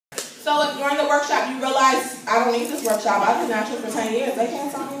So if during the workshop you realize, I don't need this workshop, I've been natural for 10 years, they can't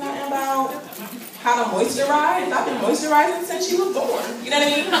tell me nothing about how to moisturize. I've been moisturizing since she was born. You know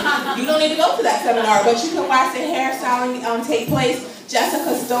what I mean? You don't need to go to that seminar, but you can watch the hairstyling take place.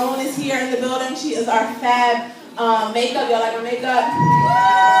 Jessica Stone is here in the building. She is our fab makeup. Y'all like my makeup?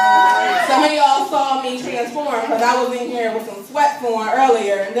 Some of y'all saw me transform because I was in here with some sweat on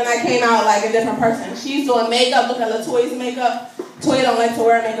earlier, and then I came out like a different person. She's doing makeup. Look at Latoya's makeup. Toya don't like to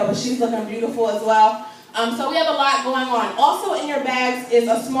wear makeup, but she's looking beautiful as well. So we have a lot going on. Also in your bags is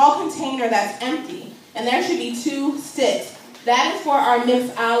a small container that's empty, and there should be 2 sticks. That is for our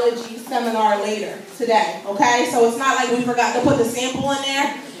mixology seminar later today, okay? So it's not like we forgot to put the sample in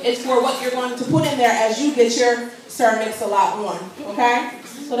there. It's for what you're going to put in there as you get your Sir Mix-a-Lot on, okay?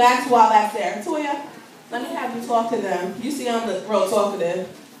 So that's why that's there. Toya, let me have you talk to them. You see I'm the real talkative.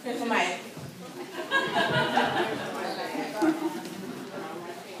 Here's the mic.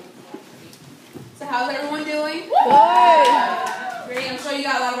 So how's everyone doing? Good. Great. I'm sure you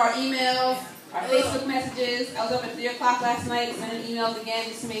got a lot of our emails, our Facebook messages. I was up at 3 o'clock last night sending emails again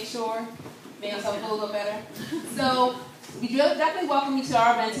just to make sure. Made myself feel a little better. So we definitely welcome you to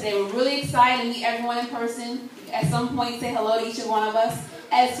our event today. We're really excited to meet everyone in person. At some point, say hello to each and one of us.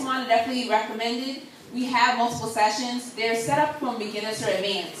 As Tywanda definitely recommended, we have multiple sessions. They're set up from beginner to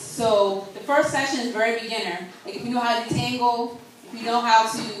advanced. So the first session is very beginner. Like if you know how to detangle, if you know how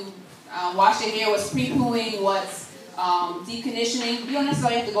to wash your hair, what's pre-pooing, what's deep conditioning, you don't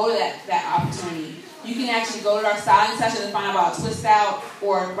necessarily have to go to that opportunity. You can actually go to our styling session and find out about a twist out,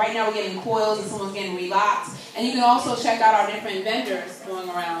 or right now we're getting coils and someone's getting relocked. And you can also check out our different vendors going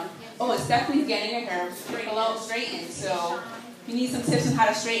around. Oh, and Stephanie's getting her hair straightened. So if you need some tips on how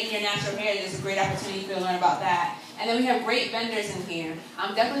to straighten your natural hair, there's a great opportunity for you to learn about that. And then we have great vendors in here.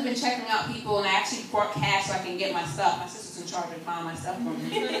 I've definitely been checking out people, and I actually brought cash so I can get my stuff. My sister's in charge of finding my stuff for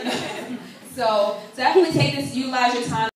me. So definitely take this, utilize your time.